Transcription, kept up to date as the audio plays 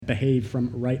behave from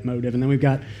right motive. And then we've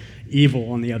got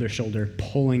evil on the other shoulder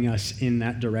pulling us in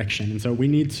that direction. And so we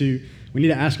need to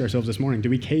ask ourselves this morning, do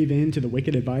we cave in to the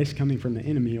wicked advice coming from the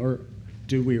enemy, or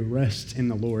do we rest in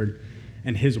the Lord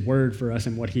and his word for us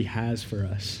and what he has for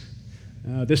us?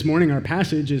 This morning, our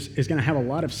passage is going to have a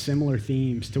lot of similar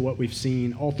themes to what we've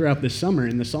seen all throughout this summer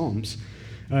in the Psalms.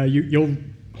 You'll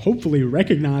hopefully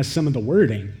recognize some of the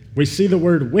wording. We see the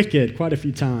word wicked quite a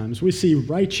few times. We see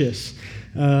righteous,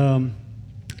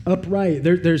 upright.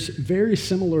 There's very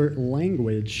similar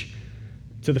language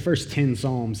to the first 10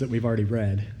 Psalms that we've already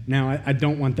read. Now, I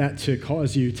don't want that to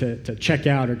cause you to check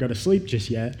out or go to sleep just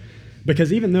yet,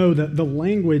 because even though the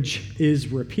language is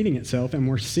repeating itself and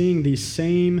we're seeing these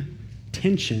same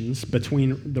tensions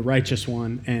between the righteous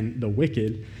one and the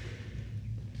wicked,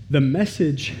 the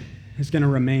message is going to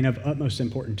remain of utmost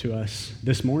importance to us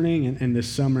this morning and this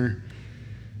summer.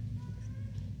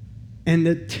 And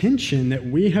the tension that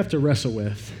we have to wrestle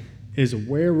with is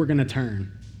where we're going to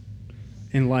turn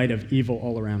in light of evil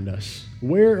all around us.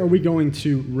 Where are we going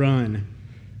to run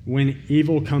when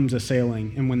evil comes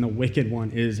assailing and when the wicked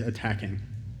one is attacking?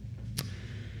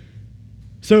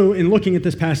 So in looking at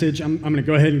this passage, I'm going to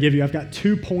go ahead and I've got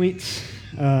 2 points.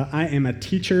 I am a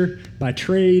teacher by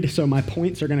trade, so my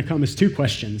points are going to come as 2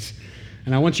 questions.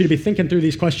 And I want you to be thinking through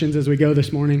these questions as we go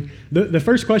this morning. The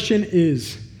first question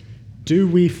is, do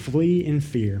we flee in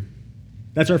fear?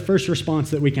 That's our first response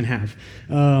that we can have.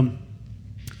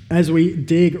 As we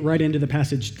dig right into the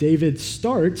passage, David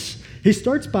starts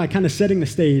by kind of setting the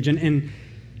stage and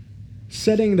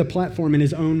setting the platform in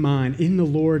his own mind. In the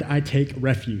Lord I take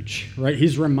refuge, right?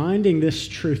 He's reminding this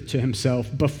truth to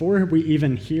himself before we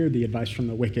even hear the advice from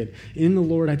the wicked. In the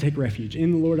Lord I take refuge.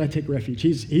 In the Lord I take refuge.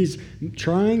 He's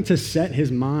trying to set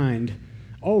his mind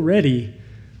already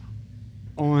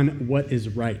on what is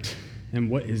right and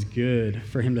what is good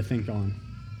for him to think on.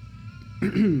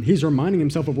 He's reminding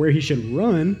himself of where he should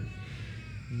run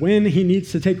when he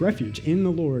needs to take refuge. In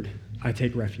the Lord I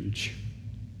take refuge.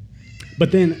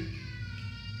 But then,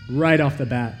 right off the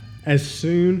bat, as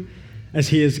soon as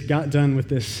he has got done with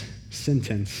this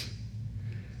sentence,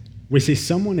 we see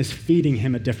someone is feeding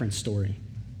him a different story.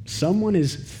 Someone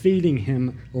is feeding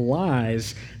him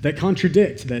lies that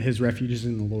contradict that his refuge is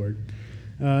in the Lord.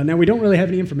 Now, we don't really have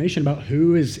any information about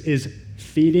who is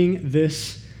feeding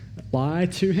this lie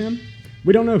to him.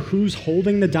 We don't know who's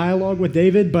holding the dialogue with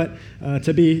David, but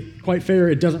to be quite fair,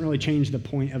 it doesn't really change the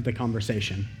point of the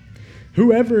conversation.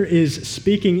 Whoever is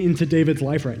speaking into David's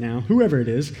life right now, whoever it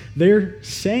is, they're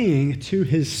saying to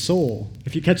his soul,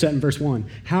 if you catch that in verse 1,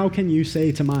 how can you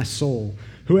say to my soul?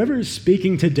 Whoever is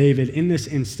speaking to David in this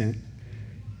instant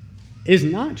is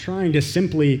not trying to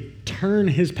simply turn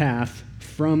his path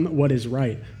from what is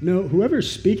right. No, whoever is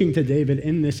speaking to David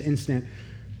in this instant,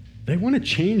 they want to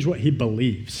change what he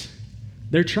believes.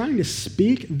 They're trying to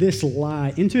speak this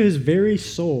lie into his very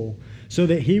soul so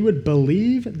that he would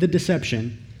believe the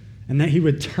deception and that he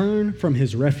would turn from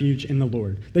his refuge in the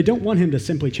Lord. They don't want him to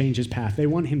simply change his path. They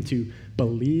want him to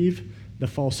believe the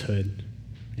falsehood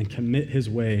and commit his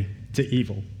way to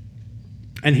evil.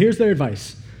 And here's their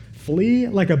advice. Flee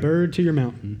like a bird to your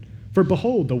mountain. For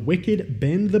behold, the wicked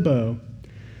bend the bow.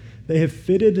 They have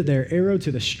fitted their arrow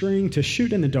to the string to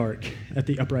shoot in the dark at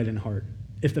the upright in heart.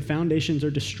 If the foundations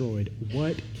are destroyed,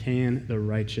 what can the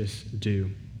righteous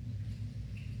do?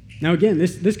 Now again,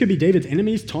 this could be David's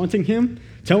enemies taunting him,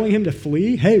 telling him to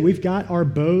flee. Hey, we've got our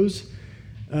bows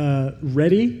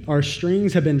ready. Our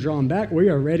strings have been drawn back. We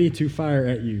are ready to fire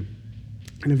at you.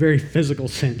 In a very physical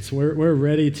sense, we're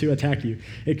ready to attack you.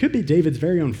 It could be David's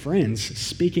very own friends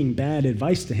speaking bad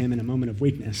advice to him in a moment of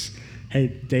weakness. Hey,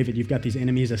 David, you've got these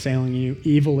enemies assailing you.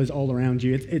 Evil is all around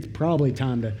you. It's probably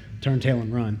time to turn tail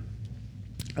and run.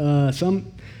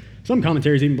 Some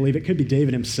commentaries even believe it could be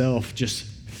David himself just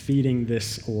feeding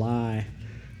this lie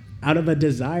out of a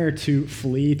desire to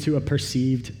flee to a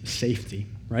perceived safety,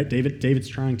 right? David's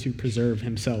trying to preserve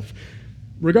himself.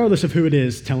 Regardless of who it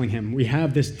is telling him, we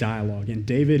have this dialogue, and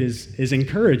David is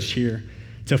encouraged here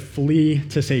to flee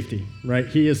to safety, right?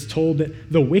 He is told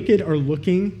that the wicked are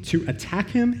looking to attack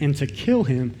him and to kill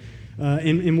him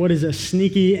in what is a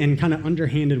sneaky and kind of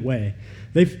underhanded way.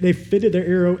 They've fitted their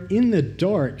arrow in the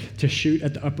dark to shoot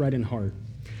at the upright in heart.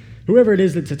 Whoever it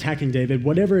is that's attacking David,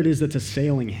 whatever it is that's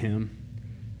assailing him,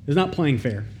 is not playing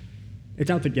fair. It's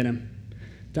out to get him.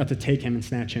 It's out to take him and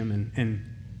snatch him, and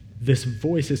this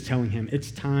voice is telling him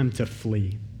it's time to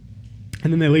flee.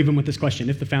 And then they leave him with this question: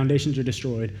 if the foundations are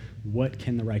destroyed, what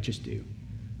can the righteous do?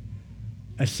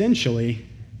 Essentially,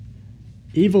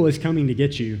 evil is coming to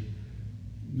get you.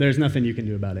 There's nothing you can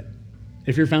do about it.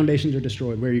 If your foundations are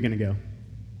destroyed, where are you going to go?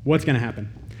 What's going to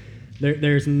happen?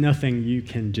 There's nothing you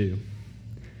can do.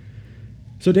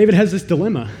 So David has this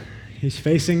dilemma. He's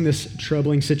facing this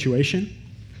troubling situation.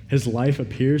 His life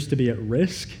appears to be at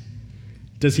risk.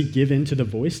 Does he give in to the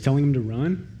voice telling him to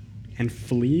run and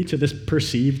flee to this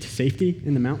perceived safety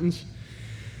in the mountains?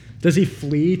 Does he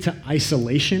flee to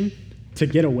isolation to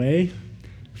get away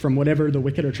from whatever the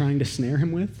wicked are trying to snare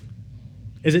him with?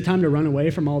 Is it time to run away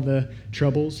from all the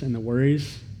troubles and the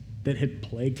worries that had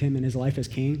plagued him in his life as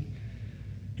king?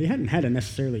 He hadn't had a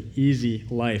necessarily easy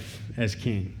life as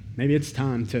king. Maybe it's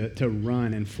time to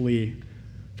run and flee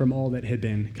from all that had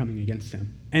been coming against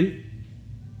him. And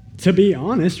to be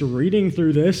honest, reading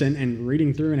through this and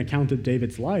reading through an account of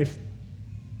David's life,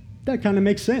 that kind of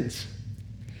makes sense.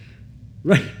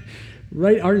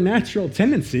 Right? Our natural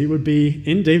tendency would be,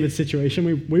 in David's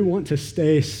situation, we want to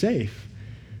stay safe.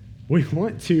 We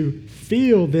want to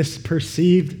feel this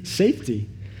perceived safety.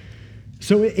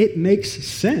 So it makes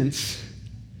sense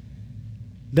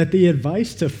that the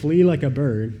advice to flee like a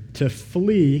bird, to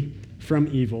flee from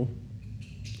evil,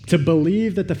 to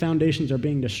believe that the foundations are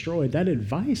being destroyed, that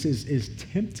advice is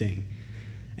tempting.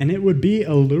 And it would be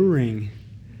alluring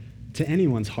to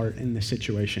anyone's heart in this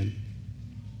situation.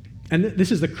 And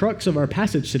this is the crux of our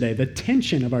passage today, the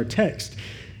tension of our text.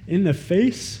 In the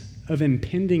face of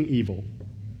impending evil,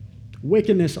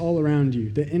 wickedness all around you,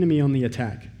 the enemy on the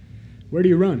attack, where do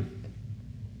you run?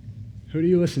 Who do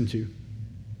you listen to?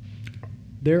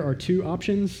 There are two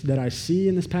options that I see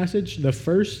in this passage. The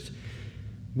first,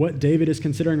 what David is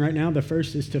considering right now, the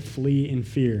first is to flee in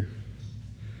fear.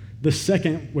 The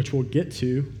second, which we'll get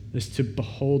to, is to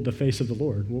behold the face of the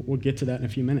Lord. We'll get to that in a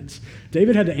few minutes.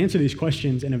 David had to answer these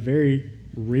questions in a very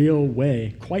real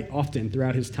way quite often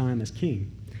throughout his time as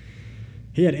king.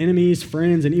 He had enemies,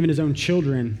 friends, and even his own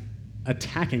children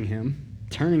attacking him,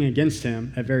 turning against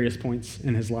him at various points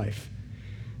in his life.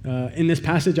 In this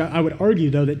passage, I would argue,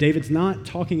 though, that David's not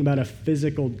talking about a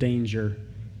physical danger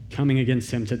coming against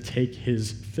him to take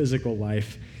his physical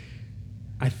life.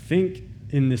 I think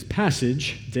in this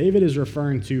passage, David is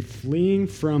referring to fleeing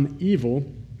from evil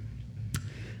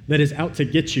that is out to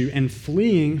get you and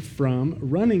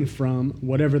running from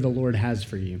whatever the Lord has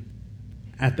for you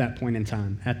at that point in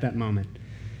time, at that moment.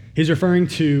 He's referring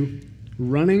to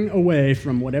running away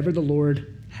from whatever the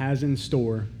Lord has in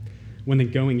store when the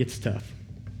going gets tough,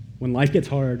 when life gets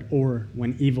hard, or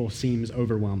when evil seems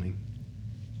overwhelming.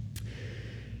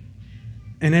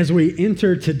 And as we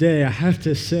enter today, I have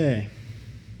to say,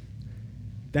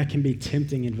 that can be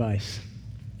tempting advice.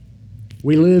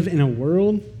 We live in a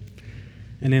world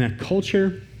and in a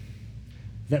culture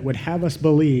that would have us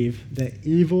believe that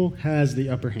evil has the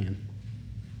upper hand.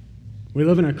 We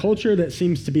live in a culture that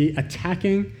seems to be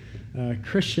attacking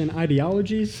Christian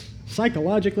ideologies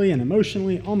psychologically and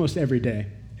emotionally almost every day,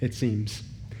 it seems.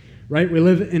 Right? We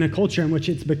live in a culture in which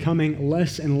it's becoming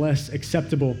less and less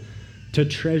acceptable to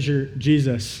treasure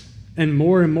Jesus and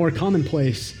more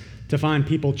commonplace to find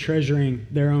people treasuring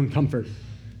their own comfort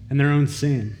and their own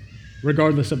sin,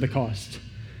 regardless of the cost.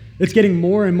 It's getting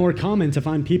more and more common to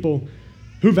find people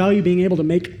who value being able to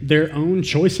make their own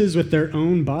choices with their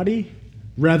own body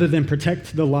rather than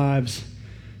protect the lives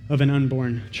of an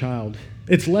unborn child.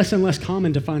 It's less and less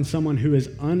common to find someone who is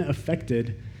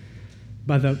unaffected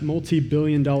by the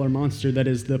multi-billion-dollar monster that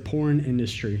is the porn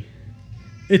industry.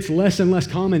 It's less and less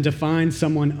common to find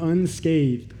someone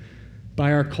unscathed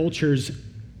by our culture's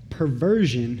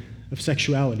perversion of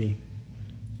sexuality.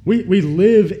 We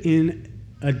live in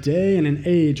a day and an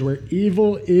age where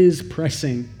evil is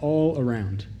pressing all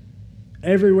around,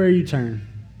 everywhere you turn.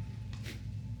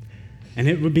 And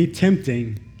it would be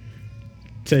tempting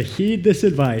to heed this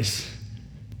advice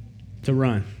to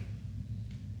run.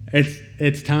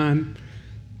 It's time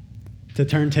to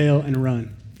turn tail and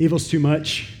run. Evil's too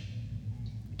much.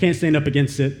 Can't stand up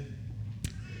against it.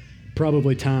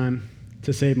 Probably time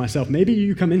to save myself. Maybe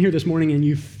you come in here this morning and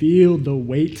you feel the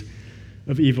weight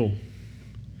of evil.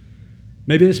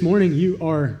 Maybe this morning you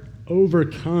are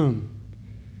overcome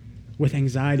with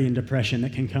anxiety and depression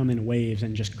that can come in waves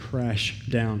and just crash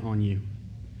down on you.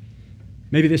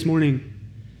 Maybe this morning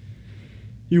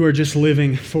you are just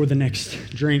living for the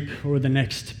next drink or the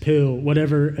next pill,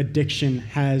 whatever addiction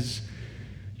has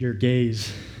your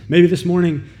gaze. Maybe this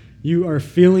morning you are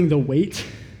feeling the weight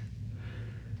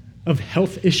of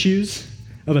health issues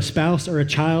of a spouse or a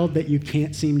child that you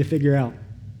can't seem to figure out.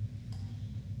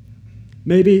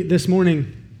 Maybe this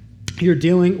morning you're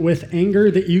dealing with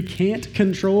anger that you can't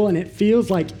control and it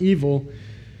feels like evil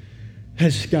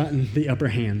has gotten the upper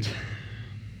hand.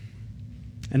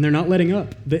 And they're not letting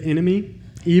up. The enemy,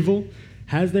 evil,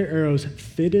 has their arrows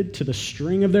fitted to the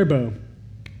string of their bow,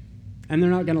 and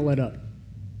they're not going to let up.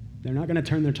 They're not going to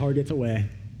turn their targets away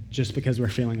just because we're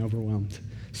feeling overwhelmed.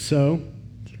 So,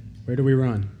 Where do we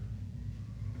run?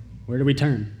 Where do we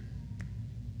turn?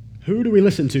 Who do we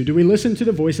listen to? Do we listen to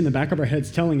the voice in the back of our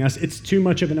heads telling us it's too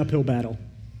much of an uphill battle?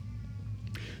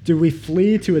 Do we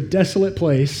flee to a desolate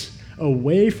place,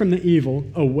 away from the evil,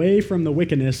 away from the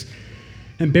wickedness,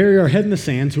 and bury our head in the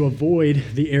sand to avoid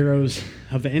the arrows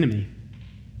of the enemy?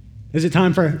 Is it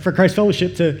time for Christ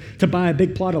Fellowship to buy a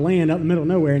big plot of land out in the middle of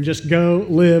nowhere and just go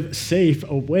live safe,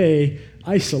 away,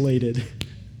 isolated?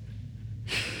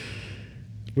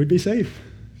 We'd be safe.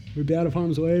 We'd be out of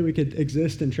harm's way. We could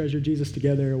exist and treasure Jesus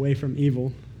together away from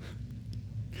evil.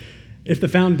 If the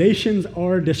foundations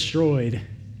are destroyed,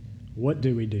 what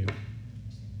do we do?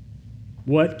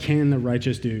 What can the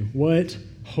righteous do? What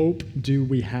hope do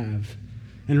we have?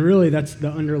 And really, that's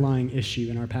the underlying issue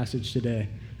in our passage today.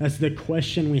 That's the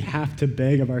question we have to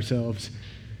beg of ourselves.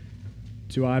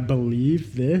 Do I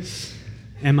believe this?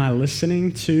 Am I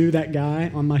listening to that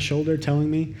guy on my shoulder telling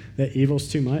me that evil's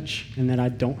too much and that I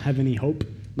don't have any hope?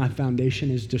 My foundation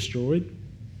is destroyed?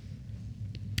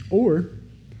 Or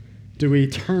do we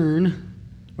turn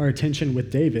our attention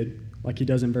with David like he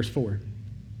does in verse 4?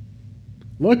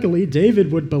 Luckily,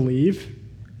 David would believe,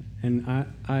 and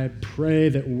I pray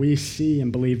that we see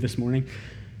and believe this morning,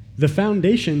 the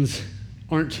foundations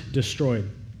aren't destroyed.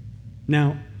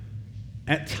 Now,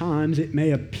 at times it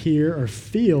may appear or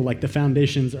feel like the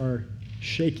foundations are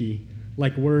shaky,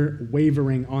 like we're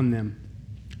wavering on them.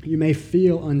 You may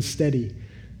feel unsteady,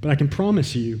 but I can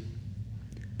promise you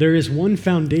there is one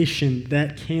foundation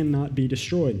that cannot be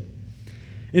destroyed.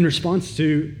 In response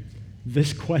to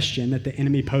this question that the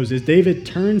enemy poses, David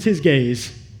turns his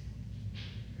gaze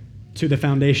to the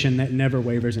foundation that never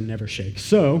wavers and never shakes.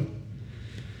 So,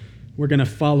 we're going to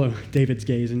follow David's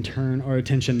gaze and turn our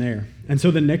attention there. And so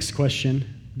the next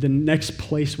question, the next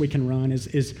place we can run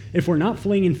is if we're not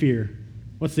fleeing in fear,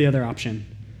 what's the other option?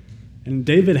 And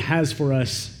David has for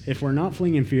us, if we're not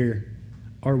fleeing in fear,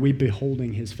 are we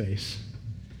beholding his face?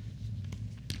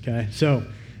 Okay, so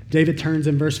David turns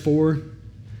in verse 4,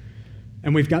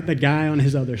 and we've got the guy on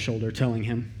his other shoulder telling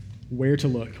him where to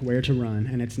look, where to run,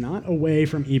 and it's not away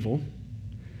from evil.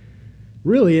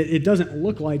 Really, it doesn't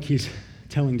look like he's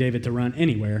telling David to run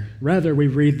anywhere. Rather, we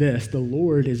read this: the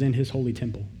Lord is in his holy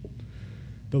temple.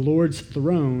 The Lord's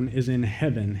throne is in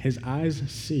heaven. His eyes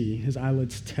see, his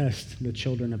eyelids test the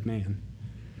children of man.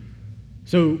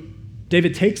 So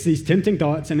David takes these tempting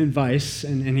thoughts and advice,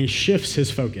 and he shifts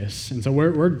his focus. And so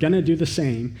we're going to do the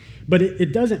same. But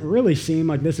it doesn't really seem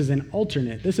like this is an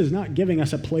alternate. This is not giving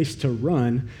us a place to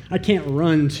run. I can't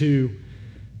run to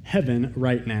heaven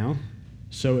right now,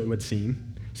 so it would seem.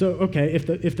 So, okay,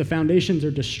 if the foundations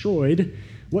are destroyed,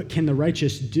 what can the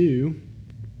righteous do?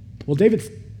 Well, David's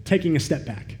taking a step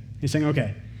back. He's saying,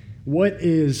 okay, what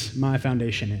is my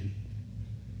foundation in?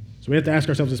 So we have to ask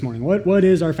ourselves this morning, what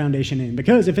is our foundation in?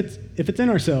 Because if it's in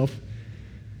ourselves,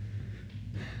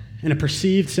 and a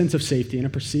perceived sense of safety and a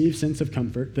perceived sense of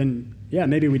comfort, then yeah,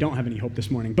 maybe we don't have any hope this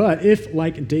morning. But if,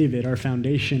 like David, our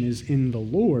foundation is in the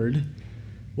Lord,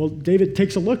 well, David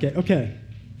takes a look at, okay,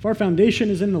 if our foundation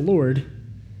is in the Lord,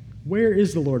 where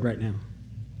is the Lord right now?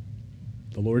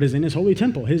 The Lord is in his holy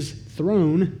temple. His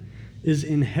throne is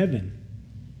in heaven.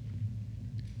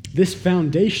 This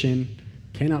foundation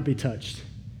cannot be touched,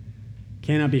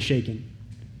 cannot be shaken.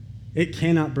 It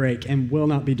cannot break and will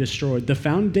not be destroyed. The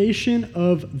foundation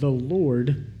of the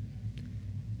Lord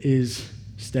is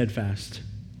steadfast.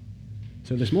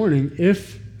 So this morning,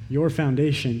 if your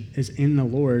foundation is in the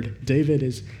Lord, David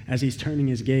is, as he's turning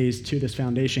his gaze to this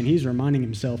foundation, he's reminding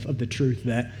himself of the truth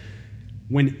that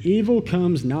when evil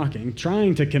comes knocking,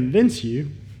 trying to convince you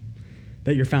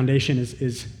that your foundation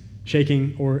is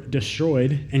shaking or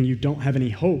destroyed and you don't have any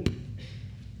hope,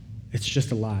 it's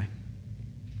just a lie.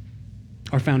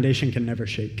 Our foundation can never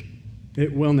shake.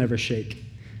 It will never shake.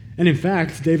 And in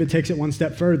fact, David takes it one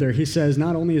step further. He says,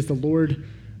 not only is the Lord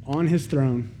on his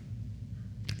throne,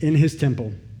 in his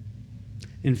temple,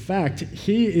 in fact,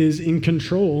 he is in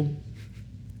control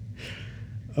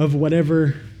of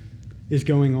whatever is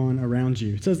going on around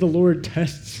you. It says the Lord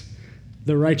tests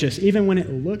the righteous, even when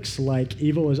it looks like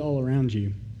evil is all around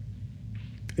you.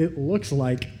 It looks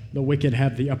like the wicked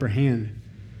have the upper hand.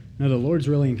 No, the Lord's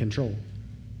really in control.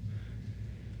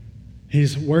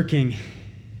 He's working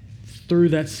through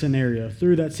that scenario,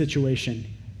 through that situation.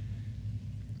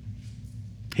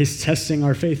 He's testing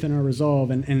our faith and our resolve,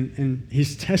 and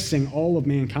he's testing all of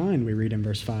mankind, we read in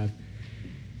verse 5.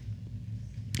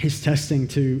 He's testing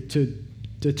to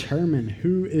determine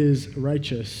who is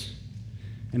righteous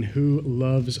and who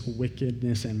loves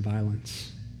wickedness and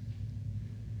violence.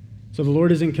 So the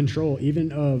Lord is in control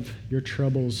even of your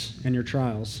troubles and your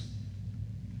trials.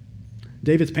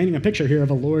 David's painting a picture here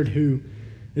of a Lord who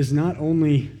is not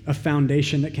only a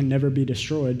foundation that can never be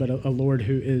destroyed, but a Lord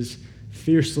who is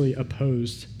fiercely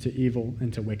opposed to evil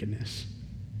and to wickedness.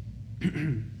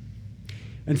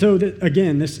 And so,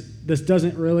 again, this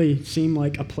doesn't really seem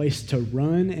like a place to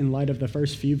run in light of the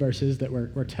first few verses that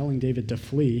we're telling David to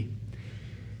flee.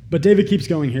 But David keeps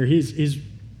going here. He's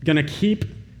going to keep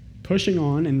pushing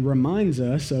on and reminds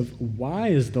us of why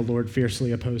is the Lord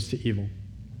fiercely opposed to evil.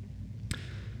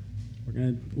 We're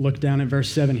going to look down at verse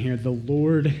 7 here. The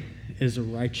Lord is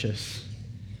righteous.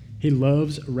 He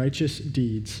loves righteous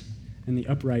deeds, and the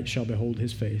upright shall behold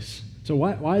his face. So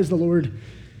why is the Lord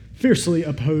fiercely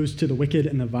opposed to the wicked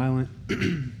and the violent?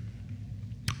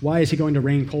 Why is he going to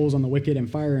rain coals on the wicked and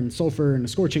fire and sulfur and a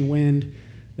scorching wind?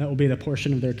 That will be the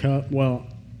portion of their cup. Well,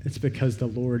 it's because the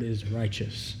Lord is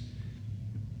righteous.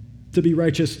 To be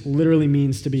righteous literally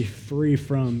means to be free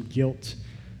from guilt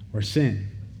or sin.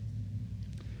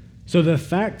 So the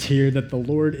fact here that the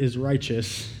Lord is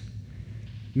righteous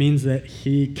means that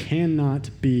he cannot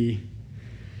be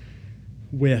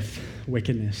with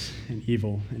wickedness and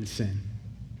evil and sin.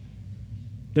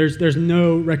 There's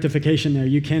no rectification there.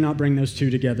 You cannot bring those two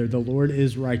together. The Lord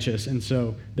is righteous, and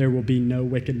so there will be no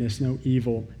wickedness, no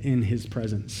evil in his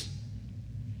presence.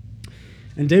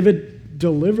 And David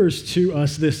delivers to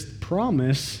us this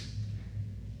promise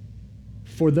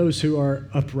for those who are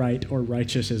upright or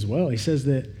righteous as well. He says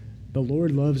that the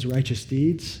Lord loves righteous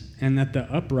deeds and that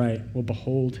the upright will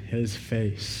behold his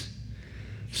face.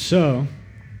 So,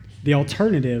 the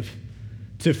alternative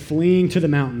to fleeing to the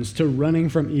mountains, to running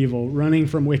from evil, running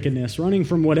from wickedness, running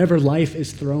from whatever life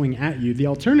is throwing at you, the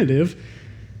alternative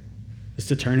is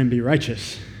to turn and be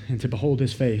righteous and to behold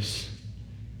his face.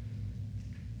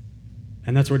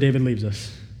 And that's where David leaves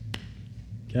us.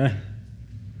 Okay?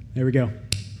 There we go.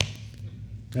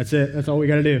 That's it. That's all we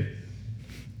got to do.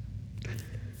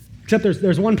 Except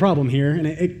there's one problem here, and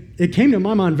it came to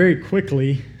my mind very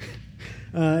quickly,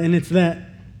 and it's that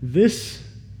this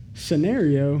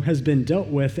scenario has been dealt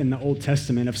with in the Old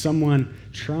Testament of someone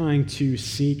trying to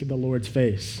seek the Lord's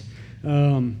face.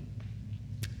 I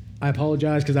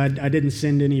apologize because I didn't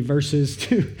send any verses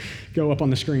to go up on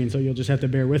the screen, so you'll just have to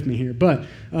bear with me here. But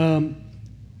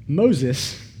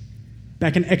Moses,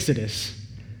 back in Exodus,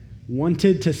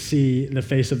 wanted to see the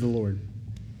face of the Lord.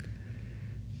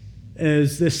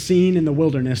 As this scene in the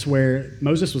wilderness where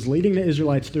Moses was leading the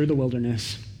Israelites through the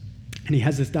wilderness, and he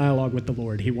has this dialogue with the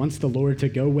Lord. He wants the Lord to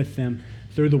go with them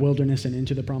through the wilderness and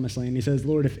into the promised land. He says,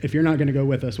 Lord, if you're not going to go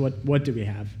with us, what do we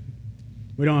have?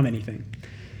 We don't have anything.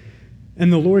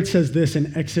 And the Lord says this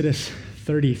in Exodus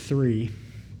 33.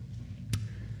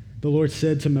 The Lord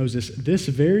said to Moses, "This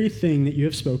very thing that you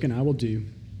have spoken I will do,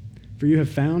 for you have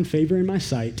found favor in my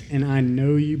sight, and I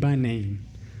know you by name."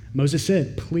 Moses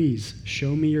said, "Please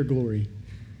show me your glory."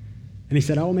 And he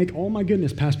said, "I will make all my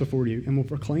goodness pass before you, and will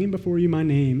proclaim before you my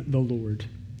name, the Lord.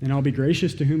 And I'll be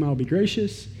gracious to whom I will be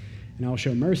gracious, and I will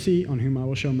show mercy on whom I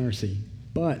will show mercy.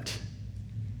 But,"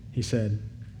 he said,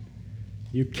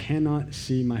 "you cannot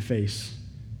see my face,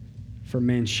 for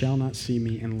man shall not see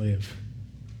me and live."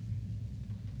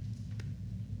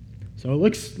 So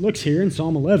it looks here in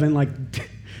Psalm 11 like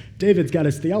David's got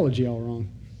his theology all wrong.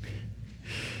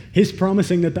 He's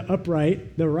promising that the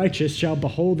upright, the righteous, shall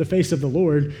behold the face of the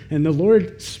Lord, and the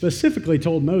Lord specifically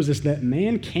told Moses that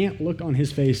man can't look on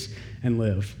his face and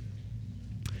live.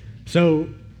 So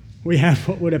we have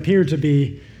what would appear to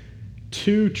be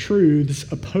two truths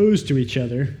opposed to each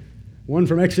other, one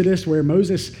from Exodus where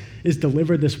Moses is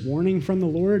delivered this warning from the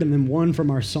Lord, and then one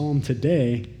from our psalm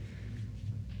today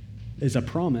is a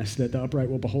promise that the upright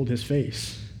will behold his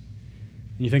face.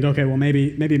 And you think, okay, well,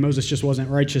 maybe Moses just wasn't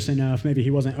righteous enough. Maybe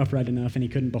he wasn't upright enough and he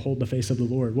couldn't behold the face of the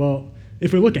Lord. Well,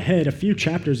 if we look ahead a few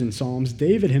chapters in Psalms,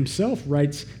 David himself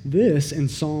writes this in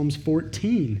Psalms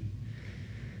 14.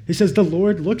 He says, "The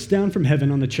Lord looks down from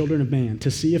heaven on the children of man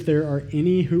to see if there are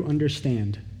any who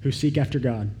understand, who seek after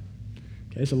God."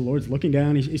 Okay, so the Lord's looking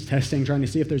down. He's testing, trying to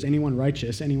see if there's anyone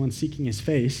righteous, anyone seeking his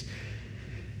face.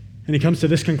 And he comes to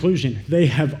this conclusion: they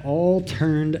have all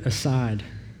turned aside.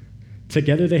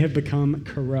 Together they have become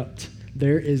corrupt.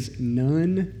 There is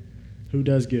none who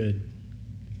does good,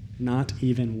 not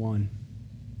even one.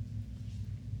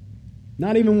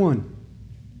 Not even one.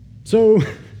 So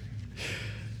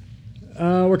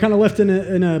we're kind of left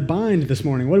in a bind this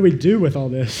morning. What do we do with all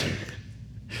this?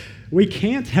 We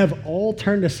can't have all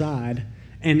turned aside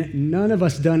and none of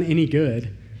us done any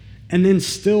good and then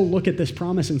still look at this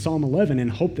promise in Psalm 11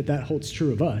 and hope that that holds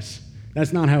true of us.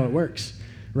 That's not how it works.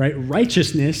 Right?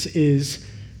 Righteousness is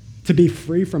to be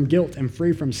free from guilt and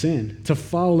free from sin, to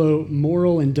follow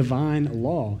moral and divine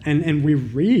law. And we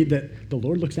read that the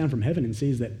Lord looks down from heaven and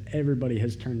sees that everybody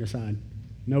has turned aside.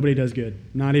 Nobody does good,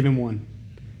 not even one.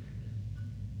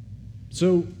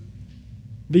 So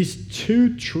these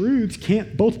two truths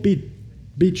can't both be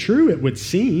true, it would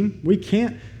seem. We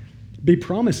can't be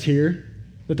promised here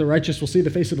that the righteous will see the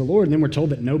face of the Lord, and then we're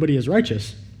told that nobody is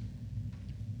righteous.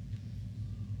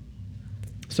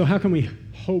 So how can we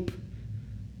hope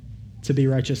to be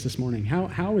righteous this morning?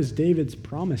 How is David's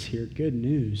promise here good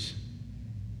news?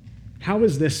 How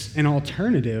is this an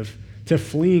alternative to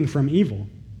fleeing from evil?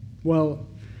 Well,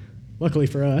 luckily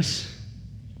for us,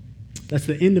 that's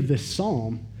the end of this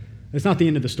psalm. It's not the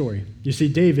end of the story. You see,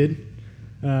 David,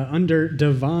 under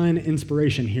divine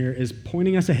inspiration here, is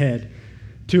pointing us ahead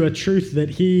to a truth that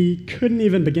he couldn't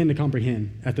even begin to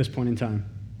comprehend at this point in time.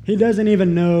 He doesn't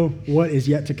even know what is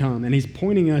yet to come, and he's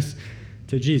pointing us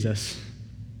to Jesus.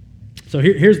 So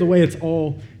here's the way it's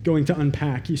all going to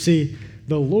unpack. You see,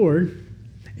 the Lord,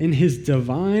 in his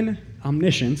divine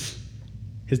omniscience,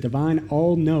 his divine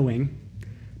all-knowing,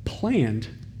 planned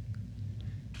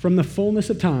from the fullness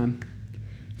of time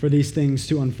for these things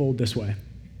to unfold this way.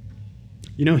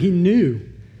 You know, he knew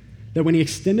that when he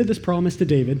extended this promise to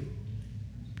David,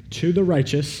 to the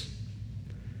righteous,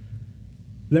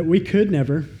 that we could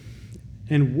never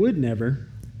and would never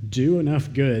do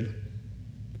enough good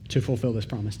to fulfill this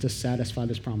promise, to satisfy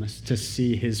this promise, to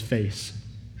see his face.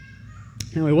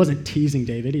 Now, he wasn't teasing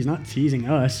David. He's not teasing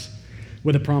us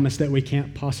with a promise that we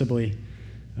can't possibly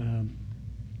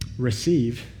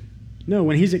receive. No,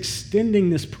 when he's extending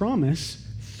this promise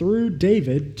through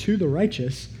David to the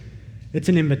righteous, it's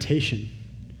an invitation.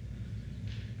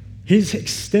 He's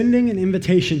extending an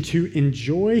invitation to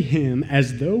enjoy him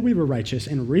as though we were righteous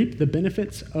and reap the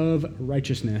benefits of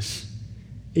righteousness,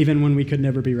 even when we could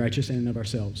never be righteous in and of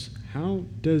ourselves. How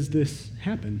does this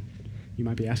happen? You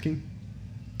might be asking.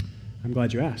 I'm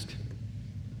glad you asked.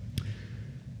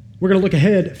 We're going to look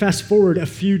ahead, fast forward a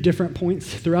few different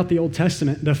points throughout the Old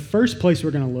Testament. The first place we're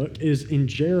going to look is in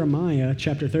Jeremiah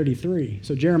chapter 33.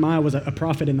 So Jeremiah was a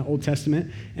prophet in the Old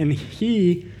Testament, and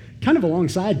he, kind of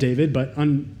alongside David, but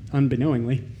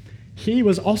unbeknowingly, he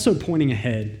was also pointing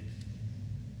ahead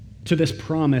to this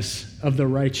promise of the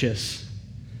righteous.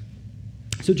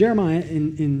 So Jeremiah,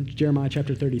 in Jeremiah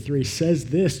chapter 33, says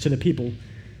this to the people,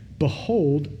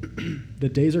 "Behold, the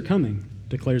days are coming,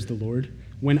 declares the Lord,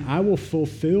 when I will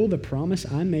fulfill the promise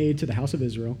I made to the house of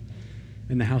Israel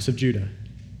and the house of Judah."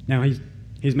 Now,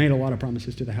 he's made a lot of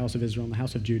promises to the house of Israel and the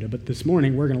house of Judah, but this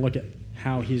morning we're going to look at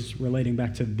how he's relating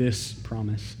back to this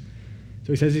promise.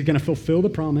 So he says he's going to fulfill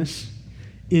the promise.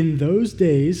 "In those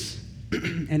days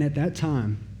and at that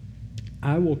time,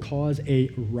 I will cause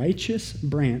a righteous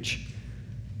branch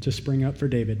to spring up for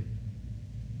David,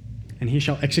 and he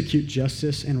shall execute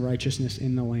justice and righteousness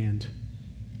in the land."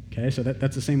 Okay, so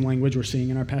that's the same language we're seeing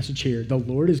in our passage here. The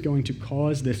Lord is going to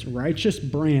cause this righteous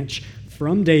branch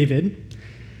from David,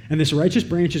 and this righteous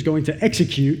branch is going to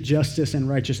execute justice and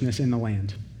righteousness in the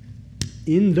land.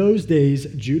 "In those days,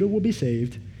 Judah will be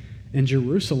saved, and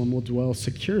Jerusalem will dwell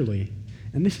securely.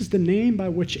 And this is the name by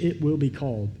which it will be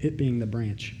called, it being the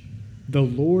branch. The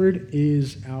Lord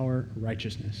is our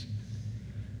righteousness."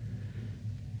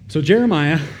 So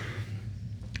Jeremiah,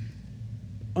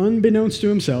 unbeknownst to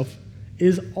himself,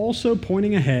 is also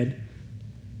pointing ahead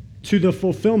to the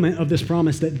fulfillment of this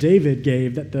promise that David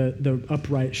gave, that the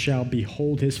upright shall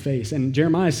behold his face. And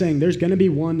Jeremiah is saying there's going to be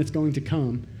one that's going to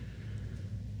come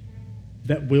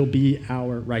that will be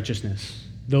our righteousness.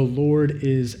 The Lord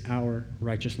is our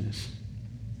righteousness.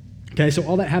 Okay, so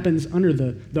all that happens under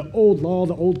the old law,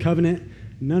 the old covenant.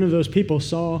 None of those people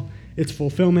saw its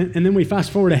fulfillment. And then we fast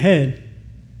forward ahead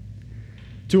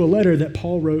to a letter that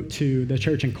Paul wrote to the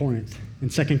church in Corinth. In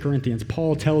 2 Corinthians,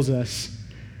 Paul tells us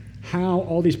how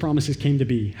all these promises came to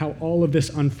be, how all of this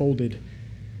unfolded.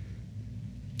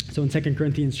 So in 2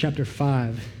 Corinthians chapter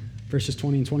 5, verses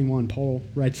 20 and 21, Paul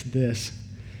writes this.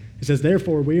 He says,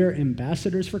 "Therefore we are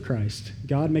ambassadors for Christ,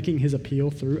 God making his appeal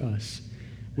through us.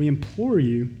 We implore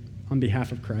you on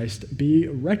behalf of Christ, be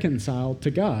reconciled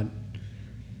to God."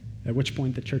 At which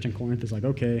point the church in Corinth is like,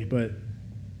 okay, but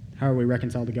how are we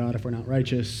reconciled to God if we're not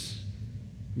righteous?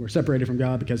 We're separated from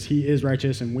God because he is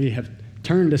righteous and we have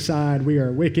turned aside. We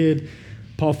are wicked.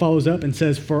 Paul follows up and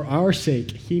says, "For our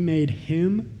sake, he made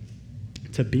him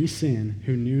to be sin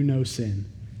who knew no sin,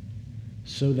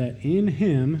 so that in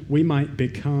him we might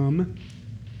become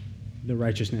the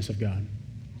righteousness of God."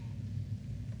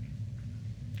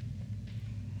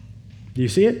 Do you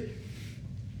see it?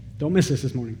 Don't miss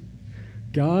this morning.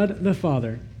 God the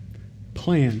Father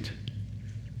planned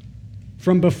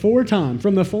from before time,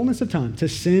 from the fullness of time, to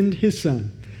send his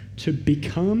Son to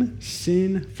become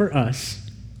sin for us,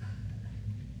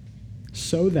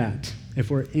 so that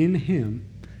if we're in him,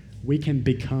 we can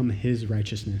become his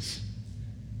righteousness.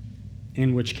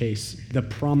 In which case, the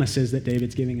promises that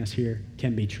David's giving us here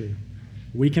can be true.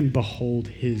 We can behold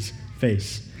his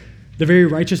face. The very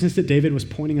righteousness that David was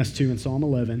pointing us to in Psalm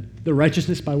 11, the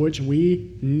righteousness by which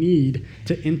we need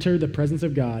to enter the presence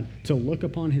of God, to look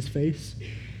upon his face,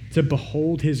 to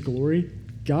behold his glory,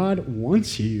 God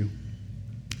wants you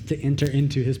to enter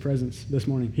into his presence this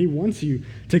morning. He wants you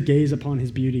to gaze upon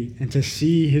his beauty and to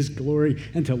see his glory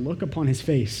and to look upon his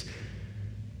face.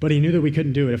 But he knew that we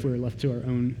couldn't do it if we were left to our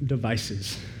own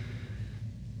devices.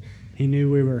 He knew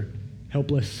we were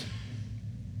helpless.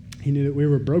 He knew that we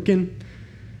were broken.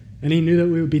 And he knew that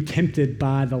we would be tempted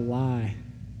by the lie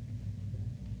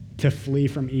to flee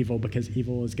from evil because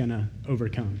evil is going to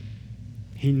overcome.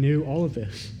 He knew all of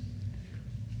this.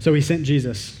 So he sent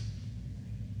Jesus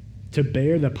to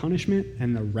bear the punishment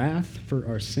and the wrath for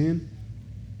our sin.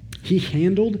 He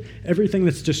handled everything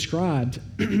that's described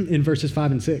in verses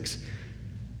 5 and 6.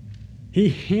 He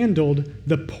handled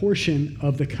the portion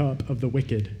of the cup of the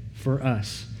wicked for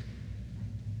us.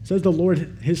 It says the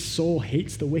Lord, his soul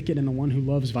hates the wicked and the one who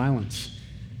loves violence.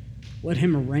 Let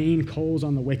him rain coals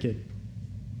on the wicked.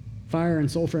 Fire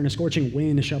and sulfur and a scorching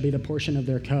wind shall be the portion of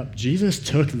their cup. Jesus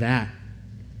took that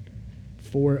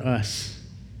for us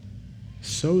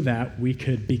so that we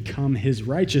could become his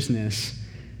righteousness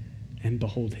and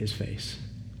behold his face.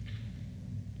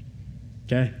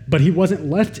 Okay? But he wasn't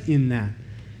left in that.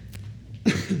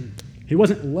 He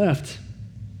wasn't left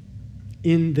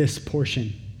in this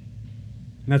portion.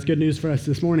 And that's good news for us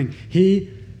this morning.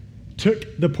 He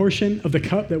took the portion of the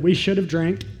cup that we should have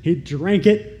drank. He drank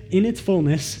it in its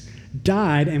fullness,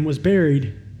 died, and was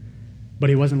buried. But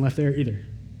he wasn't left there either.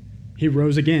 He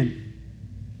rose again.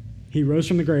 He rose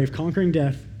from the grave, conquering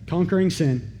death, conquering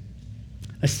sin,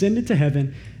 ascended to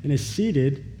heaven, and is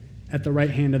seated at the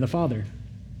right hand of the Father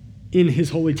in his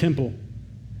holy temple,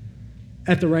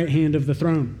 at the right hand of the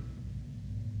throne.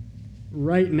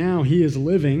 Right now, he is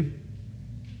living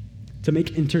to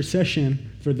make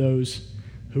intercession for those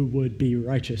who would be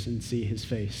righteous and see his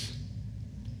face.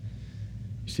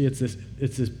 You see, it's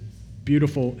this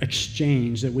beautiful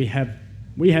exchange that we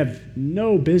have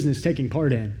no business taking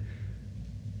part in,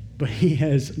 but he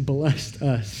has blessed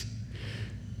us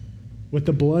with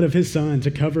the blood of his Son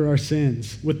to cover our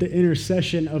sins, with the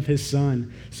intercession of his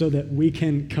Son so that we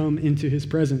can come into his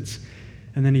presence.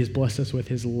 And then he has blessed us with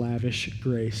his lavish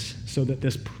grace so that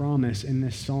this promise in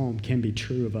this psalm can be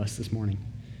true of us this morning.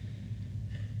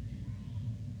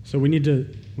 So we need to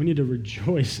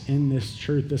rejoice in this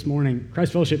truth this morning.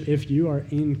 Christ Fellowship, if you are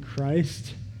in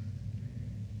Christ,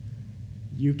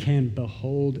 you can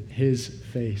behold his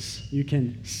face. You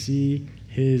can see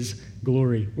his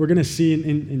glory. We're going to see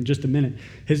in just a minute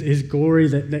his glory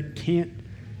that can't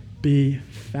be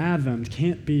fathomed,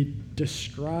 can't be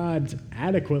described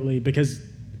adequately because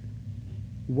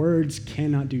words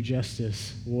cannot do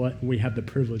justice what we have the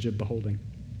privilege of beholding.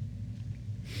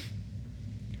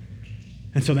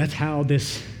 And so that's how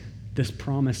this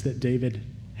promise that David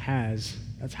has,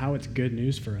 that's how it's good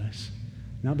news for us.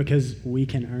 Not because we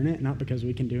can earn it, not because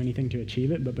we can do anything to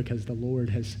achieve it, but because the Lord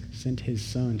has sent his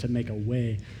Son to make a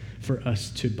way for us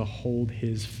to behold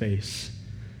his face.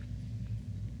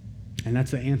 And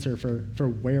that's the answer for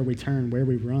where we turn, where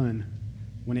we run,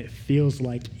 when it feels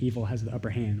like evil has the upper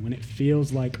hand, when it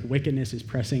feels like wickedness is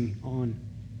pressing on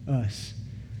us.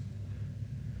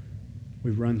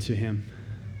 We run to him.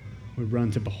 We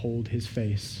run to behold his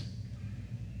face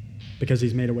because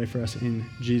he's made a way for us in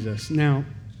Jesus. Now,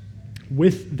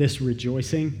 with this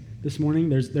rejoicing this morning,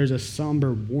 there's a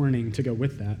somber warning to go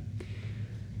with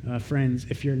that. Friends,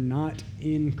 if you're not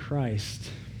in Christ,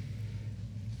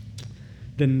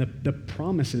 then the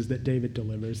promises that David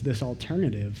delivers, this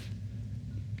alternative,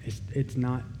 it's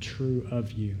not true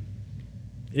of you.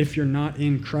 If you're not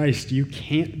in Christ, you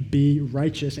can't be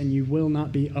righteous and you will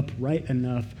not be upright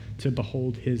enough to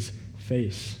behold his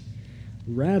face.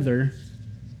 Rather,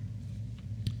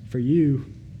 for you,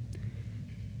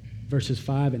 verses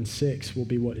 5 and 6 will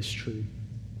be what is true.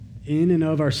 In and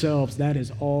of ourselves, that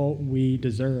is all we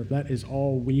deserve. That is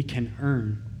all we can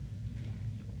earn.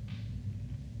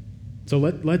 So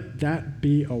let that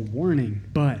be a warning,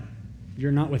 but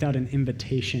you're not without an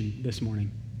invitation this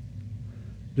morning.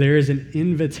 There is an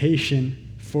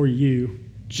invitation for you,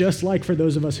 just like for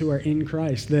those of us who are in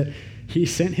Christ, that he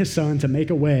sent his Son to make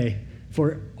a way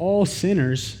for all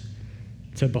sinners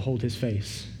to behold his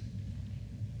face.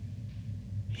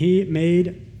 He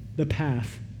made the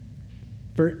path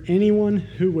for anyone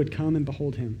who would come and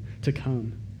behold him to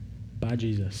come by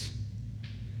Jesus.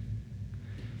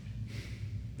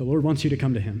 The Lord wants you to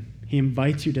come to him. He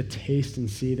invites you to taste and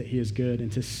see that he is good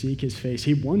and to seek his face.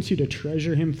 He wants you to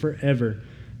treasure him forever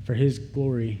for his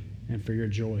glory and for your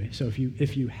joy. So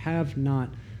if you have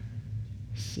not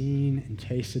seen and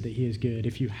tasted that he is good,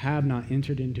 if you have not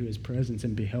entered into his presence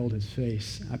and beheld his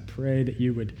face, I pray that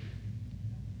you would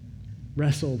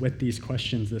wrestle with these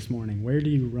questions this morning. Where do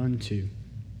you run to?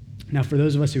 Now, for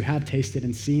those of us who have tasted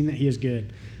and seen that he is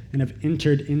good and have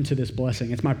entered into this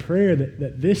blessing, it's my prayer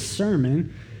that this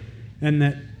sermon and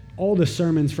that all the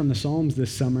sermons from the Psalms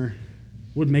this summer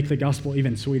would make the gospel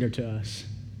even sweeter to us.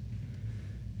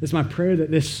 It's my prayer that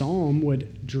this psalm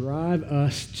would drive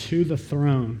us to the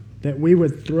throne, that we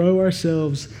would throw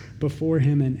ourselves before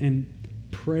him and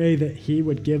pray that he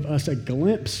would give us a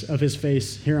glimpse of his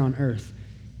face here on earth.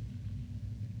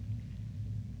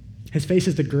 His face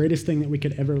is the greatest thing that we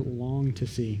could ever long to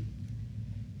see.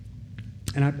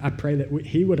 And I pray that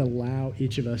he would allow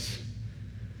each of us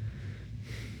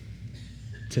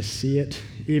to see it,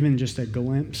 even just a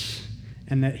glimpse,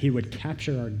 and that he would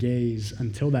capture our gaze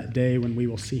until that day when we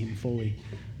will see him fully,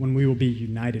 when we will be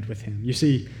united with him. You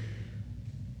see,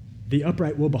 the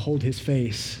upright will behold his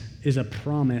face is a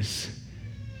promise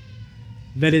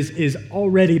that is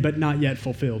already but not yet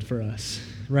fulfilled for us,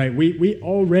 right? We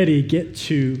already get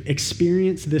to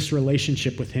experience this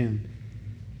relationship with him,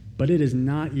 but it is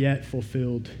not yet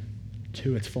fulfilled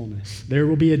to its fullness. There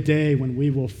will be a day when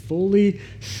we will fully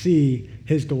see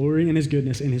his glory and his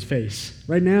goodness in his face.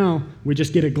 Right now, we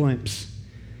just get a glimpse.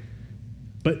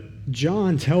 But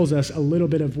John tells us a little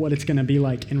bit of what it's going to be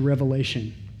like in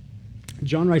Revelation.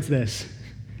 John writes this,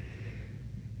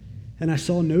 "And I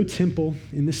saw no temple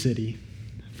in the city,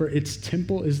 for its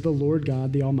temple is the Lord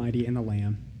God, the Almighty, and the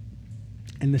Lamb.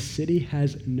 And the city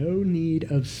has no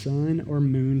need of sun or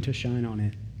moon to shine on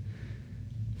it.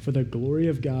 For the glory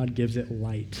of God gives it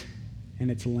light,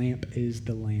 and its lamp is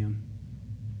the Lamb."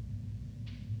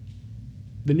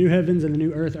 The new heavens and the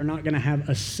new earth are not going to have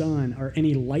a sun or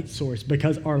any light source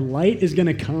because our light is going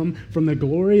to come from the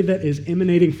glory that is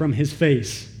emanating from his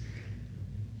face.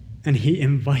 And he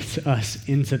invites us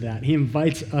into that. He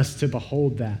invites us to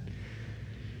behold that.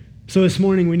 So this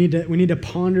morning we need to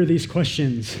ponder these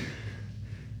questions.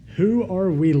 Who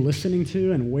are we listening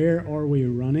to and where are we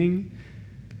running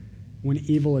when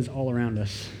evil is all around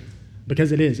us?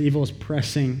 Because it is. Evil is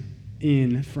pressing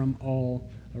in from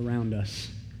all around us.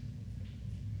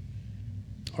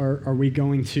 Are we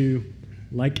going to,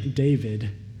 like David,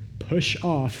 push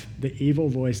off the evil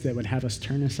voice that would have us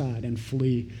turn aside and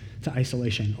flee to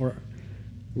isolation? Or,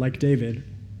 like David,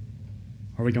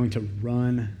 are we going to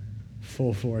run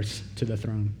full force to the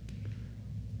throne?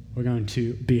 We're going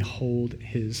to behold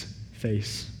his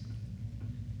face.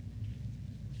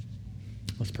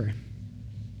 Let's pray.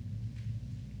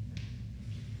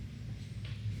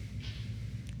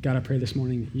 God, I pray this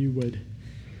morning that you would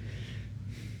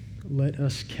let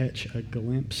us catch a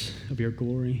glimpse of your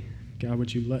glory. God,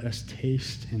 would you let us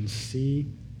taste and see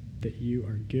that you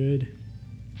are good?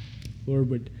 Lord,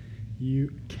 would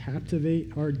you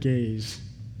captivate our gaze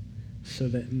so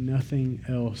that nothing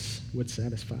else would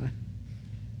satisfy?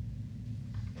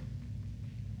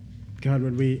 God,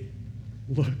 would we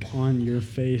look on your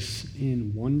face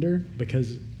in wonder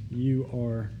because you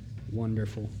are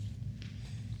wonderful?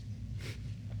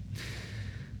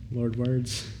 Lord,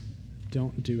 words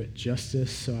don't do it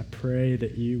justice, so I pray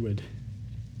that you would,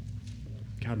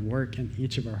 God, work in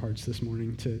each of our hearts this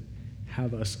morning to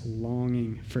have us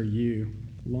longing for you,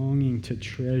 longing to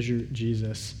treasure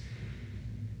Jesus,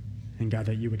 and God,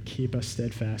 that you would keep us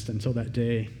steadfast until that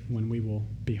day when we will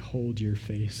behold your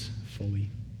face fully.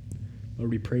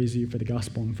 Lord, we praise you for the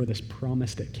gospel and for this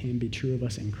promise that can be true of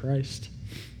us in Christ.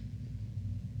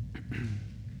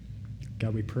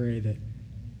 God, we pray that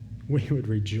we would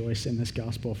rejoice in this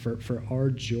gospel for our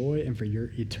joy and for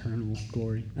your eternal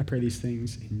glory. I pray these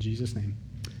things in Jesus' name.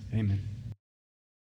 Amen.